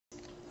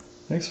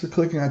Thanks for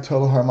clicking on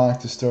Total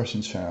Harmonic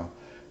Distortion channel.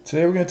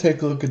 Today we're going to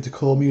take a look at the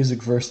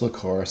Coolmusic Versatile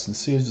Chorus and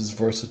see if it's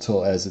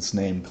versatile as its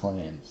name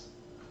claims.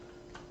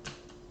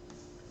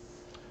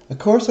 A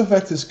chorus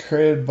effect is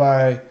created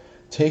by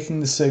taking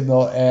the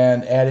signal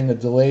and adding a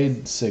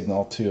delayed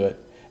signal to it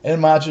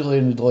and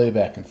modulating the delay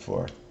back and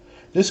forth.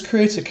 This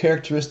creates a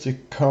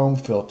characteristic comb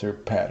filter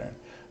pattern,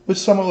 which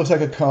somewhat looks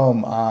like a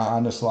comb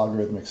on this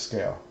logarithmic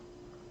scale.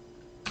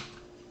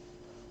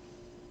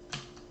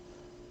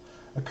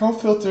 A comb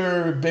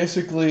filter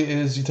basically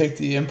is you take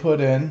the input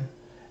in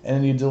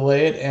and you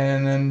delay it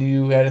and then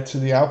you add it to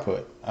the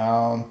output.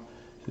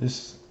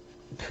 This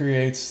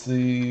creates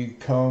the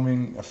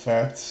combing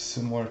effect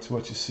similar to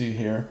what you see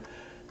here.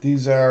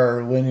 These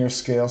are linear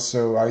scales,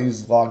 so I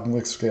use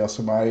logarithmic scale,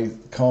 so my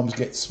combs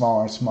get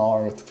smaller and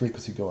smaller with the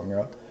frequency going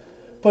up.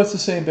 But it's the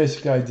same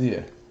basic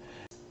idea.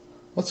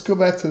 Let's go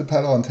back to the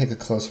pedal and take a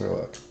closer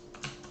look.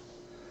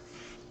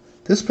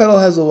 This pedal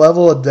has a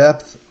level, a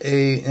depth,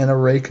 and a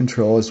rate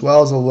control, as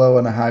well as a low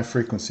and a high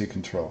frequency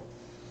control.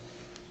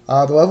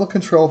 The level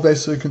control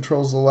basically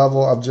controls the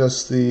level of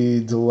just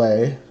the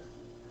delay,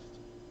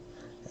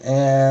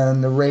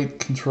 and the rate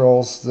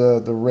controls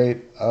the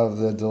rate of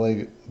the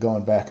delay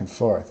going back and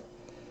forth.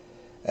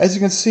 As you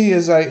can see,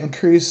 as I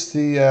increase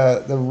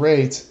the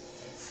rate,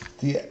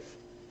 the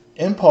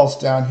impulse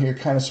down here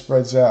kind of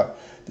spreads out.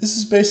 This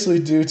is basically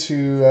due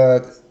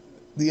to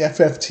the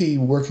FFT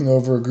working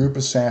over a group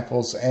of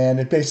samples, and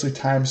it basically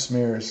time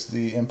smears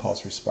the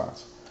impulse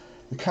response.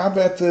 To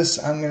combat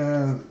this, I'm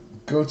going to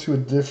go to a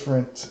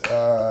different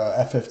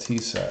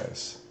FFT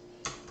size.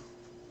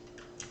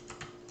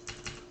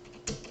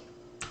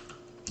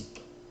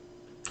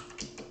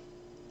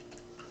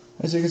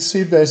 As you can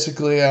see,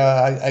 basically,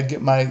 I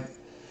get my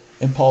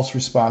impulse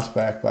response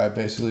back by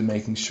basically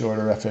making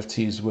shorter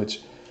FFTs,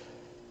 which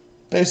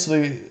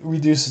basically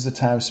reduces the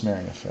time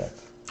smearing effect,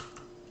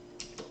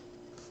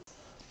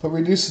 but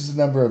reduces the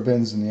number of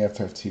bins in the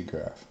FFT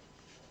graph.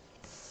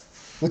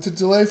 With the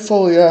delay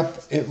fully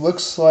up, it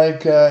looks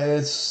like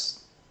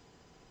it's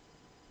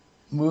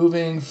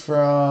moving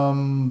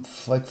from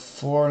like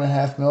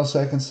 4.5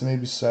 milliseconds to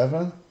maybe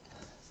 7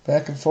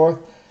 back and forth.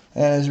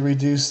 And as you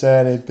reduce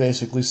that, it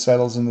basically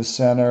settles in the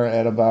center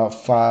at about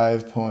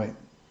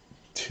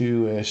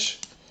 5.2-ish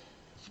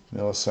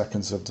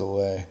milliseconds of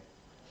delay.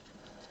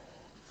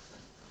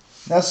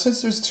 Now,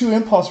 since there's two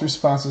impulse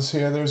responses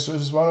here, there's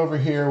one over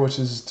here which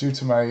is due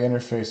to my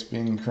interface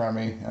being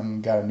crummy.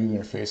 I've got a new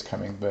interface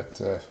coming,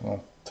 but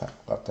we'll talk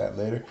about that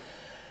later.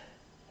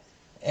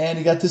 And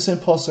you got this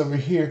impulse over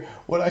here.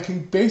 What I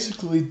can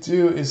basically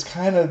do is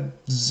kind of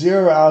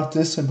zero out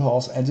this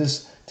impulse and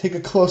just take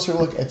a closer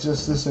look at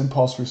just this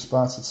impulse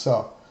response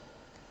itself.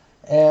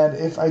 And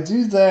if I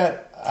do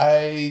that,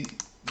 I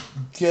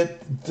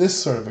get this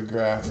sort of a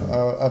graph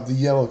of the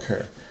yellow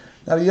curve.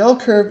 Now, the yellow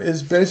curve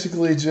is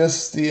basically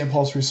just the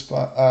impulse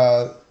response,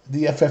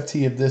 the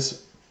FFT of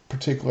this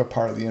particular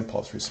part of the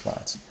impulse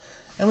response.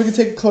 And we can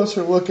take a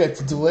closer look at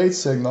the delayed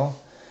signal.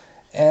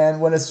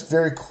 And when it's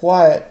very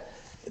quiet,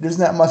 there's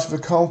not much of a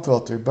comb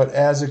filter. But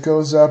as it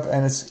goes up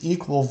and it's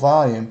equal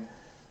volume,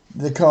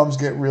 the combs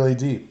get really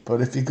deep.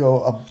 But if you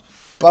go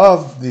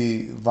above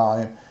the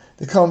volume,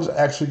 the combs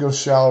actually go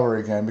shallower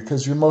again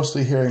because you're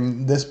mostly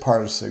hearing this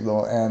part of the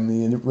signal and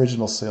the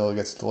original signal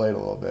gets delayed a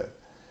little bit.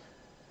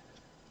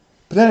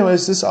 But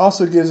anyways, this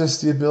also gives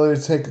us the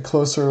ability to take a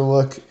closer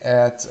look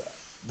at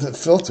the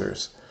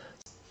filters.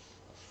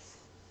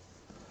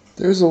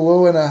 There's a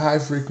low and a high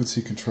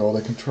frequency control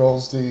that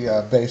controls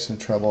the bass and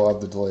treble of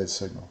the delayed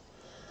signal.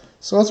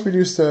 So let's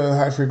reduce the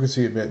high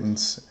frequency a bit, and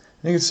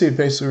you can see it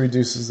basically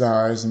reduces the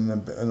highs and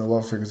the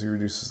low frequency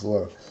reduces the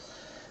low.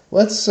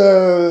 Let's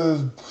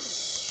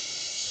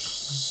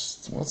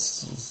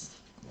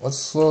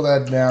slow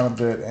that down a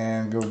bit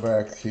and go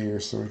back here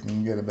so we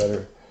can get a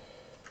better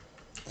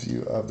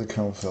view of the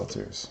comb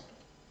filters.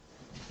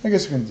 I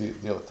guess we can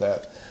deal with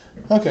that.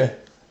 Okay,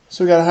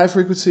 so we got a high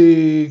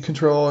frequency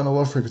control and a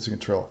low frequency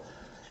control.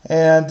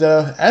 And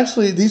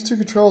actually, these two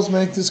controls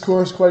make this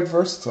chorus quite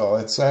versatile.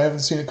 I haven't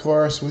seen a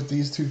chorus with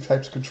these two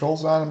types of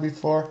controls on them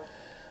before,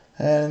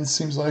 and it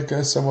seems like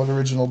a somewhat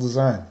original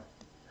design.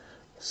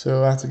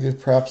 So I have to give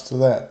props to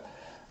that.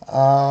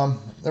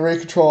 The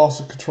rate control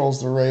also controls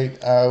the rate.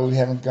 We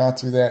haven't gone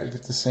through that. You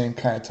get the same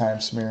kind of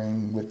time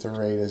smearing with the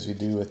rate as you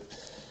do with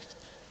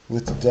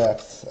the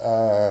depth.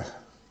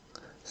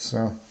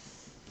 So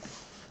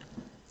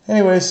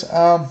anyways,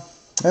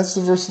 that's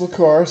the versatile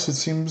chorus. It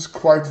seems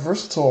quite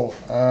versatile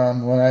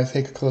when I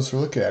take a closer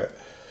look at it.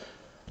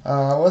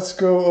 Let's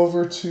go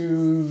over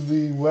to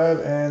the web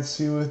and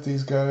see what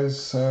these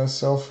guys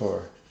sell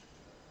for.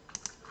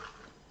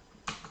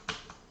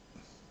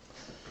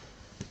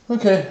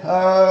 Okay,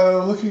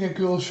 looking at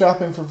Google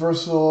Shopping for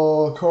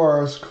versatile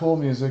chorus,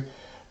 Coolmusic,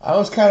 I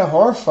was kind of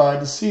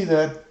horrified to see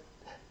that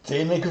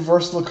they make a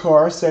versatile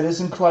chorus that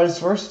isn't quite as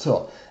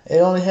versatile. It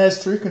only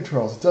has 3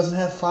 controls. It doesn't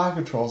have 5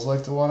 controls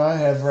like the one I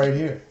have right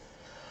here.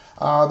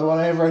 The one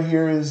I have right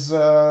here is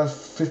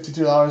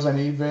 $52 on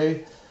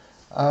eBay.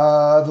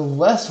 The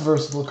less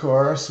versatile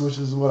course, which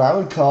is what I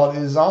would call it,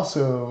 is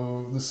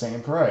also the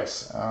same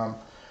price.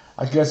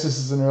 I guess this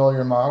is an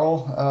earlier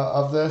model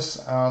of this.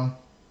 I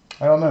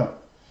don't know.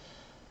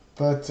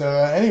 But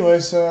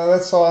anyways,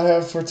 that's all I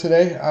have for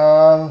today.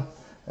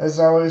 As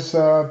always,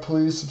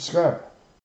 please subscribe.